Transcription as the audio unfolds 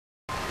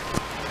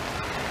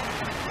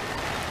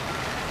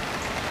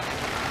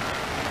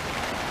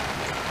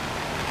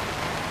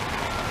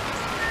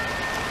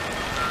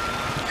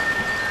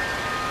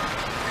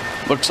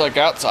Looks like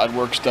outside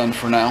work's done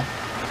for now.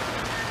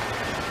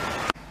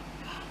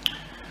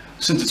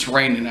 Since it's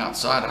raining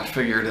outside, I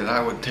figured that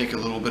I would take a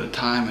little bit of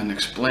time and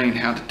explain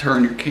how to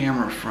turn your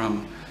camera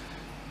from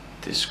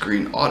this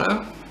screen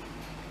auto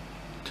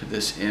to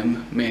this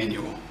M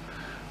manual.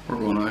 We're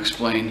going to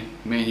explain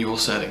manual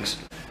settings.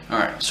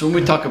 Alright, so when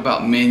we talk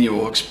about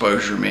manual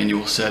exposure,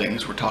 manual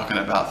settings, we're talking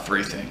about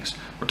three things.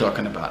 We're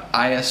talking about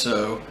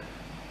ISO,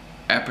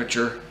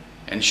 aperture,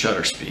 and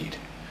shutter speed.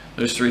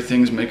 Those three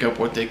things make up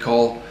what they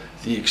call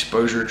the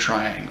exposure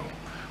triangle.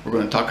 We're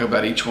going to talk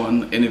about each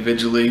one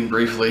individually and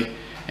briefly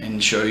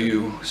and show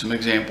you some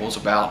examples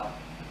about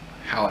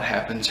how it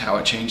happens, how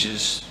it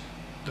changes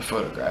the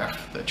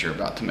photograph that you're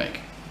about to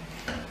make.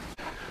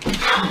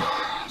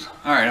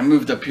 Alright, I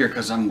moved up here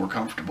because I'm more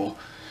comfortable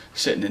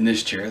sitting in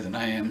this chair than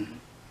I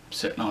am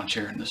sitting on a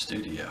chair in the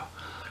studio.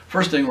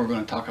 First thing we're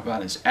going to talk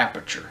about is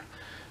aperture.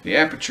 The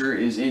aperture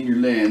is in your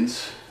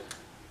lens,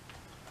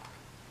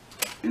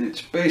 and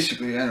it's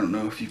basically, I don't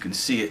know if you can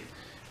see it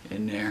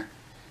in there.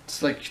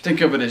 It's like, think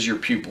of it as your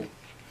pupil,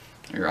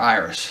 your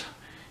iris.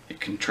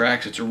 It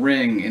contracts, it's a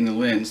ring in the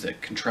lens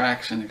that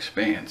contracts and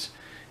expands.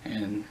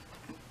 And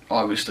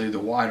obviously the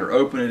wider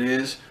open it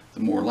is, the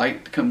more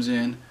light comes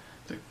in.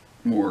 The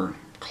more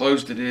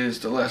closed it is,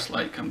 the less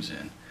light comes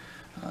in.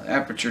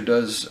 Aperture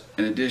does,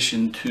 in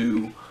addition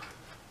to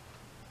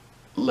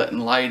letting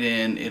light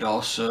in, it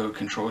also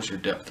controls your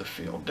depth of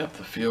field. Depth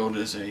of field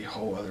is a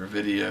whole other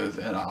video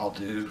that I'll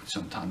do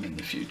sometime in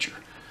the future.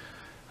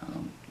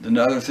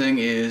 Another thing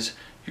is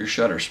your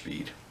shutter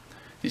speed.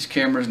 These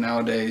cameras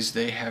nowadays,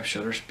 they have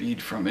shutter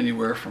speed from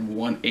anywhere from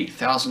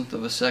 1/8,000th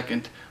of a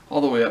second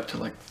all the way up to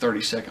like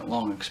 30-second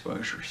long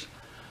exposures.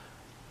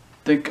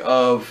 Think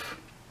of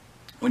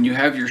when you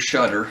have your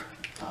shutter,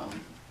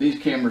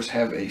 these cameras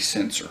have a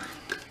sensor.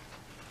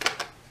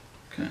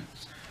 Okay,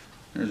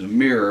 there's a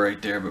mirror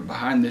right there, but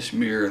behind this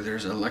mirror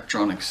there's an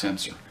electronic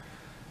sensor.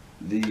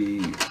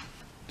 The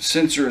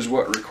sensor is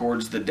what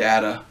records the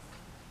data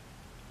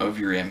of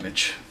your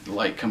image. The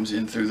light comes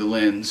in through the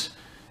lens,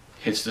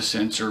 hits the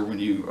sensor when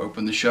you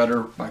open the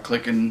shutter by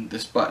clicking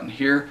this button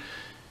here.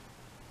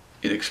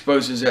 It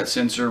exposes that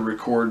sensor,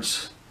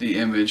 records the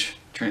image,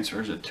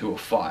 transfers it to a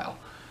file.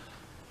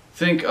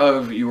 Think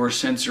of your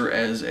sensor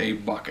as a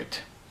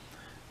bucket.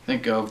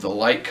 Think of the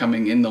light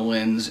coming in the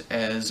lens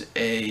as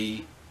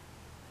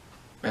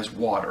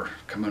water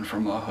coming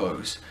from a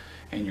hose,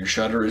 and your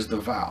shutter is the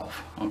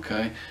valve.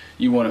 Okay,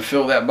 you want to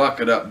fill that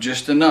bucket up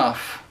just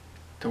enough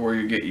to where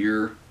you get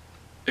your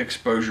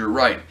exposure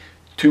right.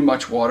 Too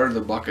much water,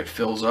 the bucket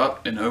fills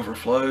up and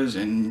overflows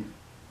and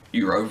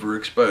you're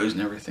overexposed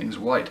and everything's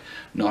white.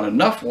 Not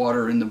enough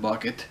water in the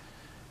bucket,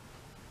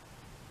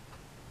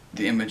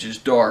 the image is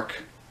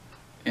dark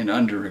and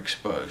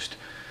underexposed.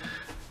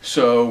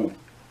 So,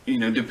 you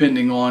know,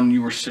 depending on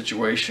your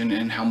situation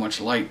and how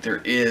much light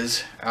there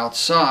is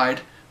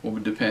outside will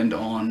depend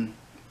on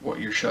what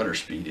your shutter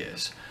speed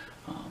is.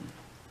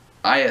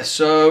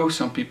 ISO,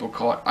 some people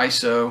call it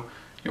ISO.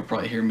 You'll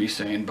probably hear me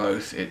saying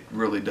both. It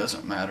really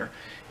doesn't matter.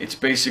 It's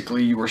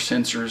basically your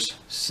sensor's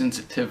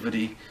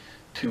sensitivity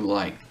to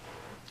light.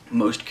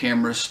 Most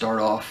cameras start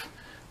off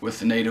with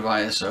the native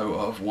ISO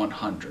of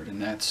 100, and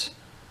that's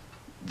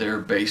their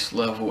base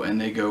level,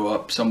 and they go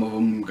up. Some of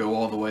them go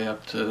all the way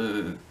up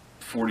to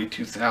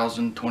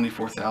 42,000,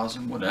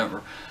 24,000,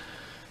 whatever.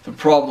 The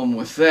problem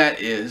with that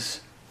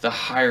is the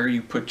higher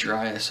you put your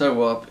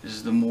ISO up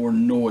is the more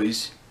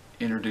noise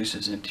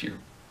introduces into your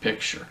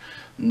picture.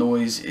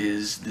 Noise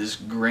is this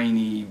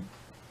grainy,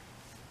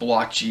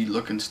 blotchy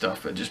looking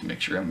stuff that just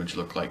makes your image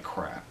look like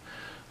crap.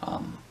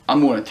 I'm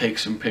going to take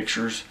some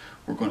pictures.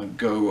 We're going to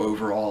go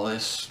over all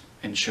this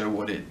and show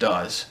what it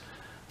does.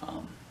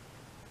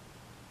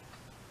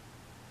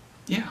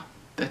 Yeah,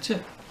 that's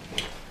it.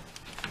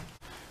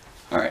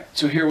 Alright,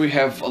 so here we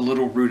have a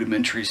little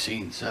rudimentary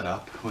scene set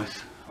up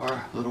with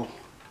our little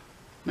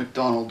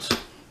McDonald's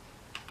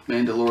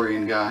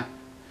Mandalorian guy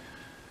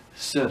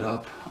set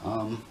up.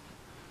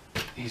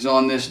 He's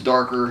on this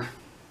darker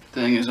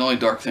thing. It's the only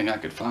dark thing I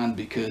could find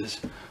because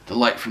the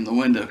light from the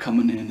window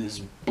coming in is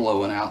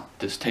blowing out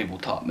this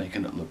tabletop,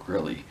 making it look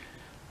really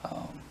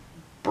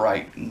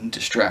bright and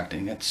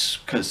distracting. That's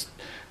because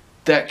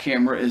that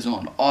camera is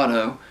on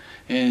auto,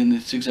 and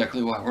it's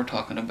exactly why we're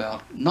talking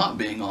about not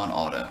being on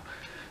auto.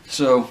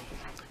 So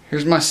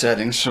here's my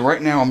settings. So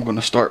right now I'm going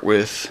to start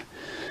with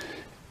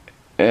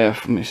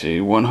let me see,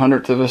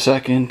 1/100th of a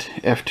second,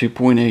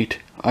 f2.8,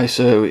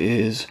 ISO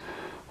is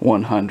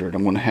 100.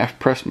 I'm going to half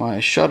press my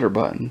shutter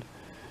button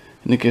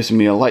and it gives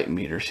me a light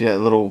meter. See that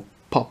little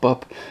pop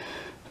up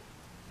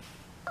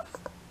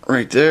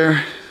right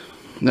there?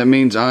 That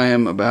means I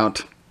am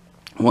about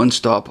one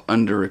stop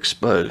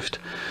underexposed.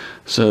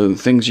 So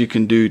things you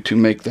can do to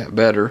make that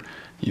better,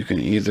 you can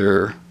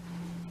either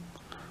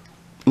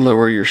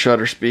lower your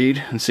shutter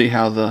speed and see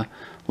how the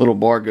little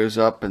bar goes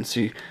up, and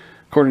see,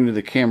 according to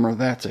the camera,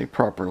 that's a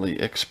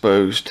properly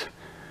exposed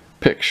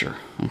picture.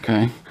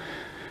 Okay,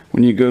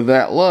 when you go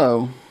that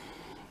low,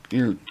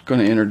 you're going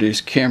to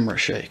introduce camera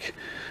shake.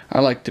 I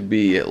like to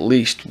be at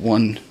least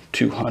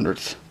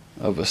 1/200th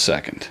of a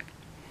second.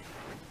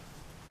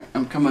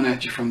 I'm coming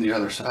at you from the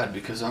other side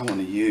because I want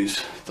to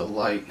use the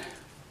light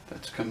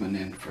that's coming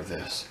in for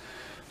this.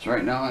 So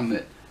right now I'm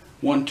at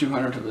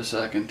 1/200th of a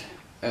second,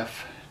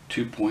 f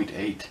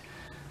 2.8,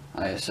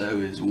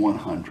 ISO is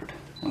 100.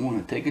 I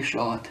want to take a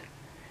shot,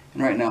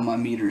 and right now my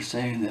meter is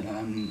saying that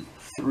I'm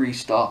 3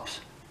 stops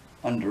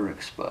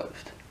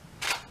underexposed.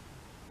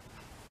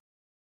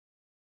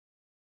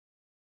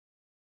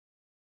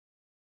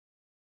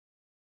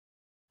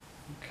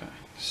 Okay,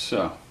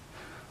 so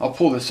I'll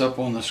pull this up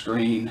on the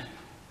screen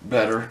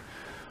better.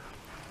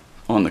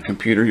 On the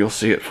computer you'll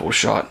see it full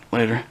shot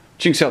later.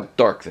 But you can see how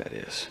dark that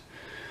is.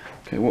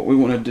 Okay, what we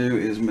want to do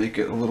is make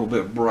it a little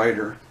bit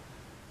brighter.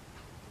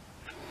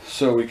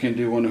 So we can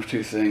do one of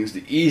two things.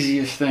 The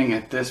easiest thing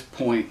at this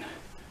point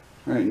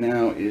right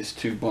now is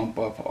to bump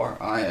up our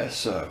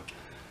ISO.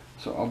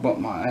 So I'll bump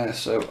my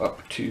ISO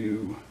up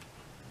to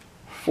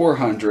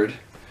 400,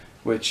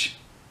 which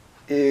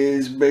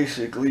is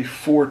basically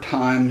 4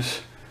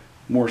 times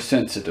more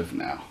sensitive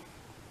now,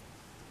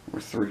 or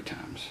 3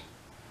 times.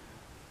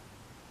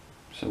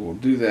 So we'll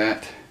do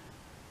that.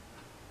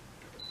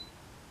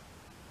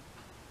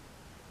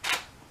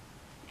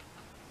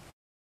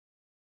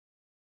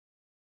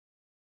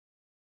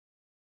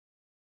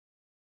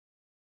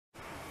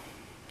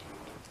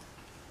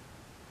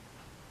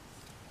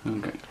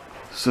 Okay,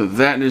 so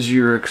that is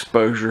your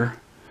exposure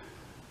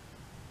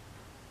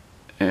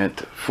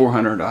at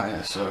 400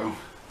 ISO,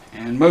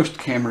 and most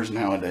cameras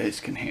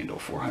nowadays can handle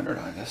 400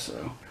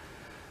 ISO.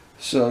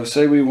 So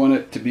say we want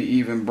it to be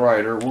even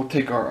brighter, we'll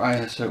take our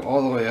ISO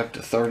all the way up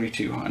to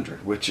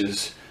 3200, which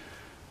is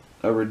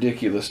a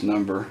ridiculous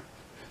number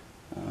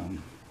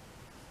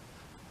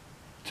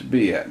to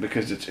be at,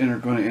 because it's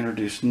going to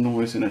introduce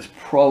noise and it's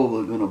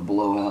probably going to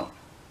blow out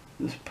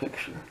this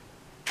picture.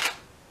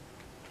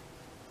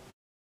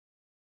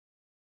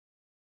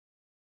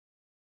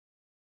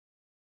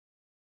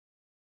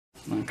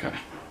 Okay.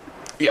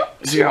 Yeah.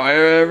 See how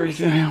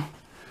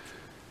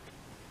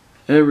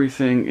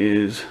everything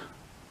is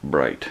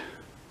bright.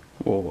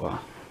 We'll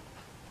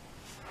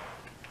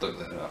look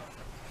that up.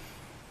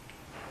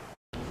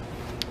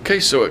 Okay,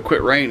 so it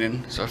quit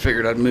raining, so I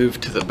figured I'd move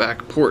to the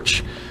back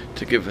porch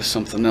to give us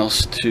something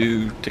else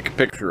to take a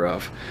picture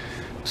of.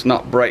 It's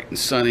not bright and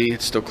sunny,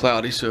 it's still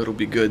cloudy, so it'll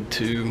be good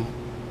to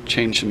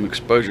change some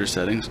exposure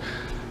settings.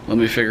 Let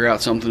me figure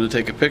out something to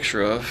take a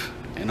picture of,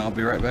 and I'll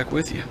be right back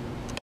with you.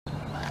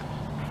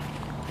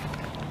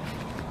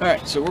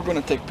 Alright, so we're going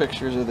to take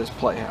pictures of this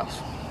playhouse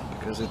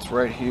because it's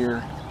right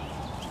here,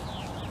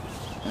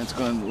 and it's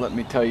going to let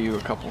me tell you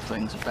a couple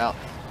things about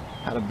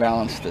how to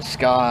balance the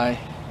sky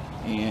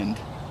and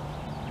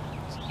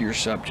your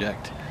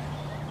subject.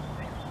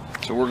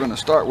 So we're going to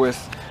start with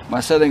my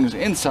settings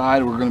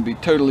inside. We're going to be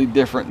totally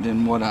different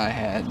than what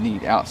I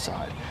need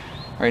outside.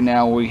 Right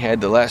now we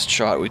had the last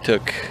shot we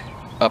took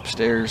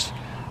upstairs.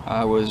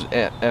 I was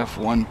at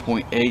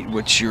f1.8,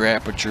 which your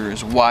aperture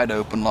is wide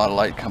open, a lot of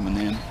light coming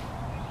in.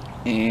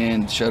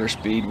 And shutter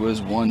speed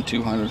was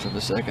 1/200th of a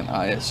second,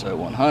 ISO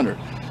 100.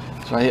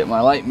 So I hit my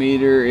light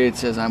meter, it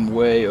says I'm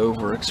way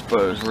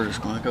overexposed. We're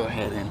just going to go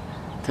ahead and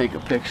take a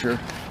picture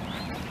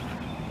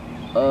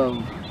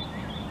of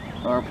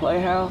our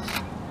playhouse.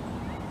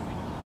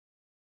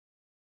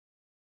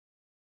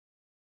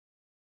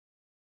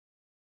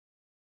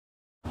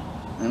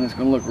 And it's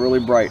going to look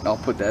really bright, and I'll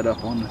put that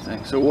up on the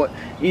thing. So what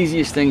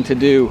easiest thing to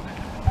do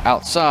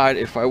outside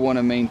if I want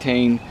to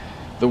maintain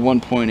the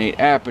 1.8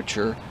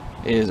 aperture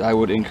is I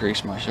would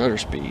increase my shutter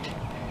speed,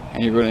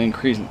 and you're going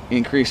to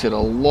increase it a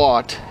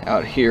lot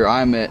out here.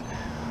 I'm at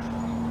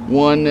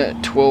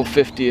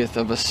 1/1250th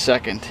of a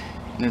second,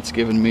 and it's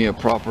giving me a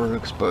proper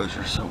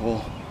exposure. So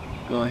we'll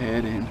go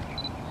ahead and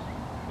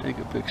take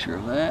a picture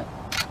of that.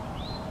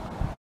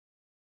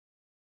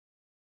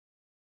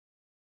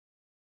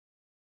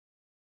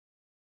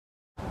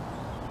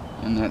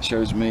 And that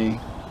shows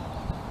me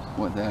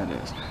what that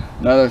is.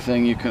 Another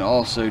thing you can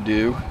also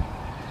do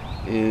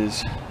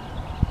is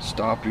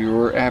stop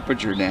your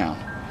aperture down.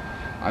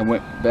 I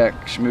went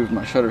back, moved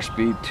my shutter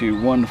speed to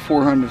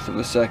 1/400th of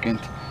a second,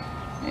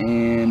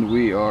 and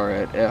we are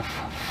at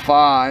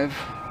f5,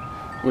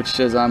 which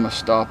says I'm a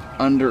stop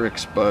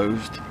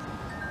underexposed.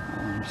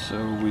 So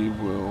we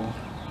will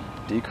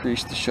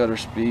decrease the shutter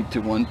speed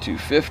to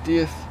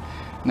 1/250th.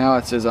 Now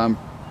it says I'm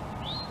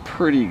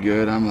pretty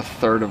good. I'm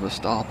 1/3 of a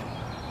stop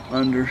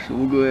under, so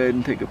we'll go ahead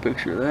and take a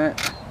picture of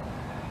that.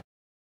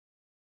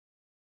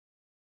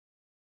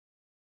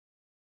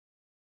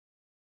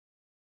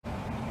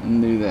 And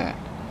do that.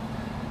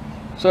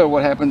 So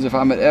what happens if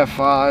I'm at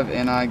f5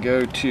 and I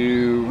go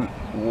to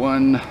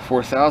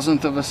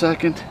 1/4000th of a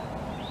second?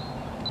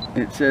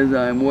 It says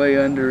I'm way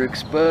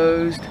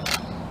underexposed.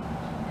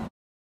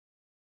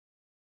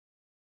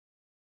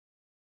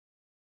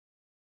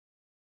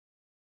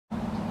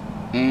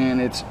 And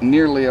it's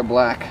nearly a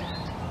black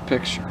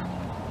picture.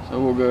 So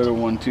we'll go to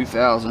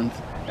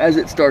 1/2000th as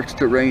it starts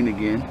to rain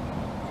again.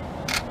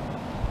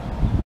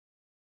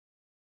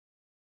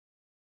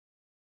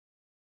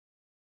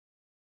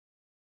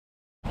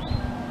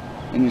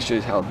 And it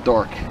shows how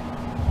dark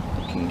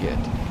it can get.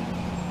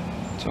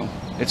 So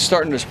It's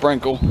starting to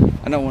sprinkle.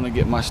 I don't want to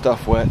get my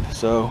stuff wet,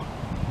 so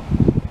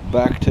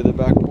back to the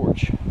back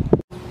porch.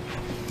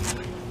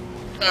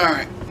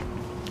 Alright,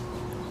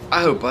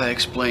 I hope I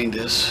explained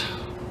this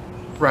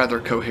rather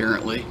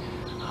coherently.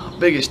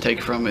 Biggest take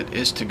from it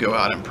is to go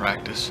out and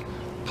practice.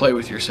 Play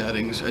with your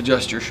settings,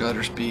 adjust your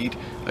shutter speed,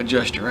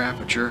 adjust your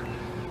aperture,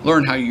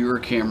 learn how your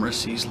camera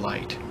sees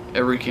light.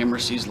 Every camera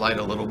sees light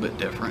a little bit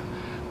different.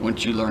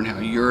 Once you learn how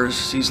yours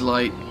sees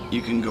light,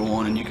 you can go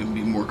on and you can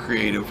be more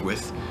creative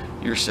with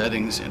your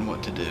settings and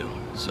what to do.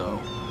 So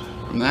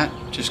from that,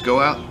 just go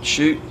out,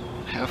 shoot,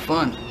 have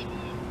fun.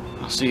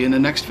 I'll see you in the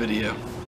next video.